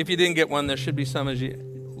these. If you didn't get one, there should be some as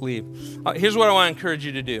you leave. Here's what I want to encourage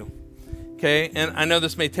you to do, okay? And I know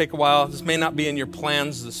this may take a while. This may not be in your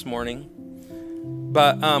plans this morning.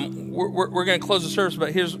 But we're going to close the service,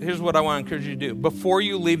 but here's what I want to encourage you to do. Before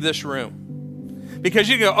you leave this room, because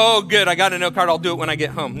you go, oh, good, I got a note card, I'll do it when I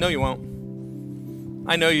get home. No, you won't.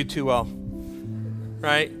 I know you too well,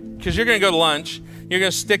 right? Because you're going to go to lunch. You're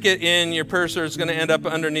going to stick it in your purse, or it's going to end up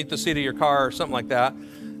underneath the seat of your car or something like that.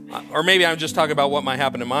 Or maybe I'm just talking about what might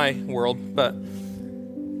happen in my world. But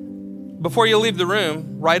before you leave the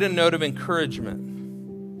room, write a note of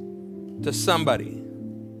encouragement to somebody.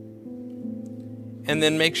 And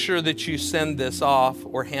then make sure that you send this off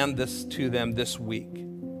or hand this to them this week.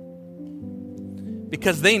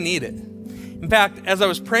 Because they need it. In fact, as I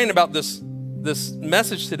was praying about this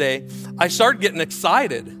message today, I started getting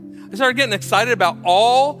excited. I started getting excited about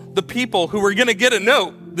all the people who were going to get a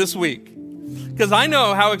note this week. Because I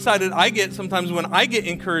know how excited I get sometimes when I get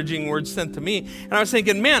encouraging words sent to me. And I was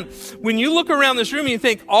thinking, man, when you look around this room and you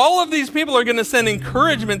think all of these people are going to send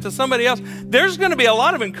encouragement to somebody else, there's going to be a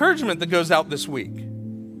lot of encouragement that goes out this week.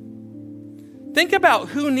 Think about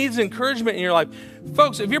who needs encouragement in your life.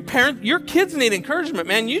 Folks, if your kids need encouragement,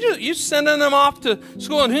 man, you sending them off to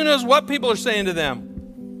school and who knows what people are saying to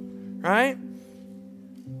them, right?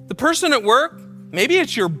 The person at work, maybe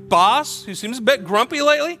it's your boss who seems a bit grumpy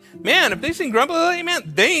lately. Man, if they seem grumpy lately, man,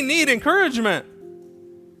 they need encouragement.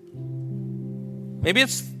 Maybe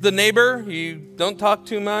it's the neighbor you don't talk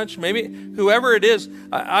too much. Maybe whoever it is.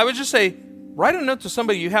 I would just say, write a note to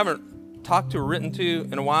somebody you haven't talked to or written to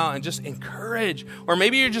in a while and just encourage. Or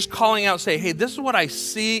maybe you're just calling out, say, hey, this is what I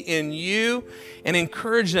see in you, and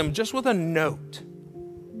encourage them just with a note.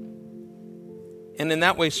 And in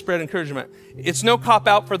that way, spread encouragement. It's no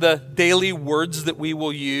cop-out for the daily words that we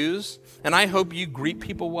will use. And I hope you greet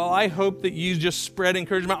people well. I hope that you just spread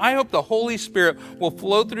encouragement. I hope the Holy Spirit will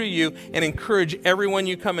flow through you and encourage everyone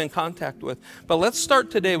you come in contact with. But let's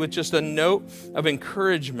start today with just a note of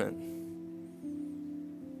encouragement.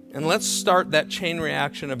 And let's start that chain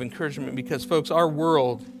reaction of encouragement because, folks, our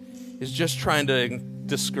world is just trying to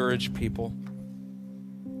discourage people.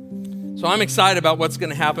 So I'm excited about what's going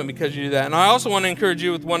to happen because you do that. And I also want to encourage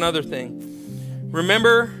you with one other thing.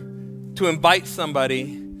 Remember to invite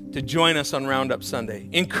somebody to join us on Roundup Sunday.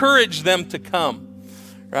 Encourage them to come,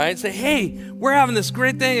 right? Say, hey, we're having this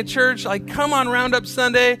great thing at church. Like, come on Roundup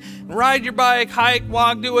Sunday, ride your bike, hike,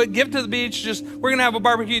 walk, do it, give to the beach. We're going to have a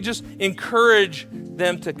barbecue. Just encourage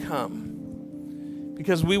them to come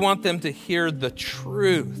because we want them to hear the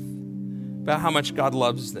truth about how much God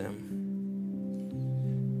loves them.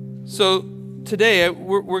 So today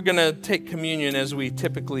we're going to take communion as we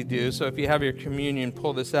typically do. So if you have your communion,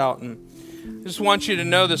 pull this out. And I just want you to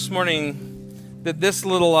know this morning that this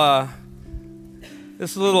little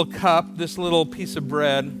cup, this little piece of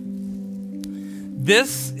bread,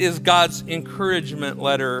 this is God's encouragement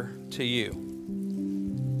letter to you.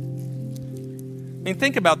 I mean,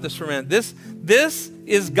 think about this for a minute. This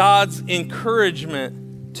is God's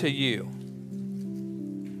encouragement to you.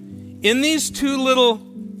 In these two little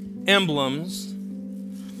emblems,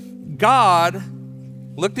 God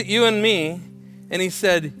looked at you and me and he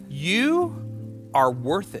said, you are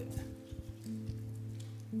worth it.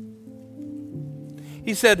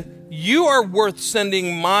 He said, you are worth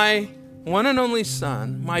sending my one and only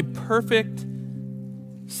son, my perfect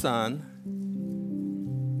son,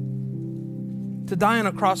 to die on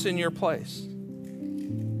a cross in your place.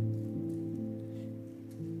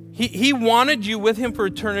 He wanted you with him for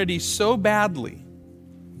eternity so badly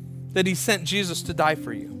that he sent Jesus to die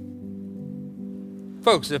for you.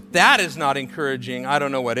 Folks, if that is not encouraging, I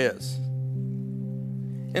don't know what is.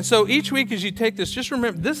 And so each week as you take this, just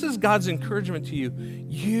remember, this is God's encouragement to you.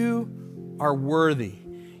 You are worthy.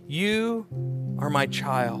 You are my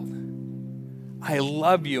child. I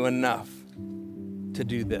love you enough to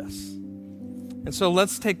do this. And so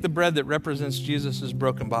let's take the bread that represents Jesus'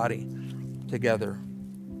 broken body together,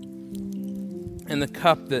 and the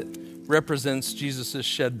cup that represents Jesus'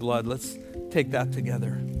 shed blood. Let's take that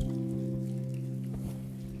together.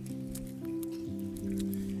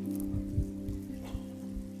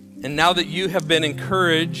 And now that you have been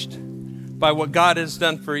encouraged by what God has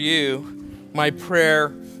done for you, my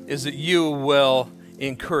prayer is that you will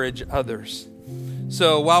encourage others.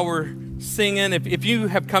 So while we're singing, if you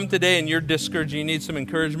have come today and you're discouraged, you need some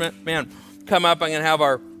encouragement, man, come up. I'm going to have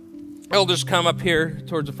our elders come up here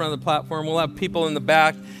towards the front of the platform. We'll have people in the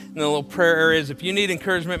back in the little prayer areas. If you need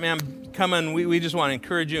encouragement, man, come on. We just want to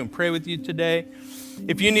encourage you and pray with you today.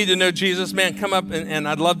 If you need to know Jesus, man, come up and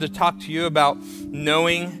I'd love to talk to you about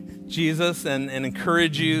knowing Jesus and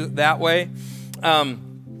encourage you that way.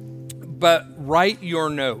 But write your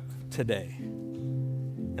note today,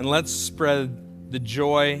 and let's spread the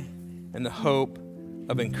joy and the hope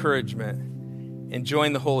of encouragement and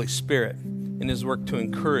join the Holy Spirit in his work to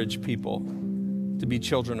encourage people to be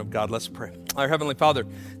children of God. Let's pray. Our Heavenly Father,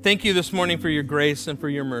 thank you this morning for your grace and for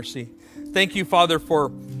your mercy. Thank you, Father,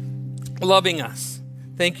 for loving us.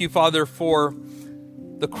 Thank you, Father, for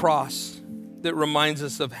the cross that reminds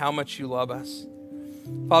us of how much you love us.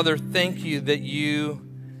 Father, thank you that you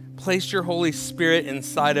placed your Holy Spirit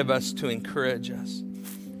inside of us to encourage us.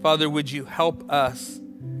 Father, would you help us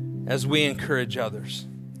as we encourage others?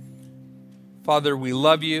 Father, we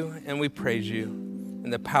love you and we praise you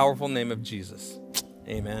in the powerful name of Jesus.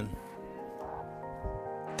 Amen.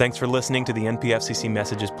 Thanks for listening to the NPFCC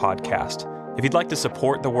Messages podcast. If you'd like to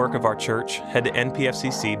support the work of our church, head to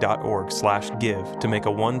npfcc.org/give to make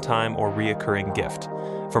a one-time or reoccurring gift.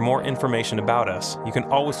 For more information about us, you can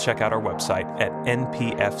always check out our website at npfcc.org.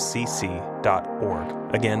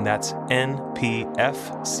 Again, that's npfcc.org.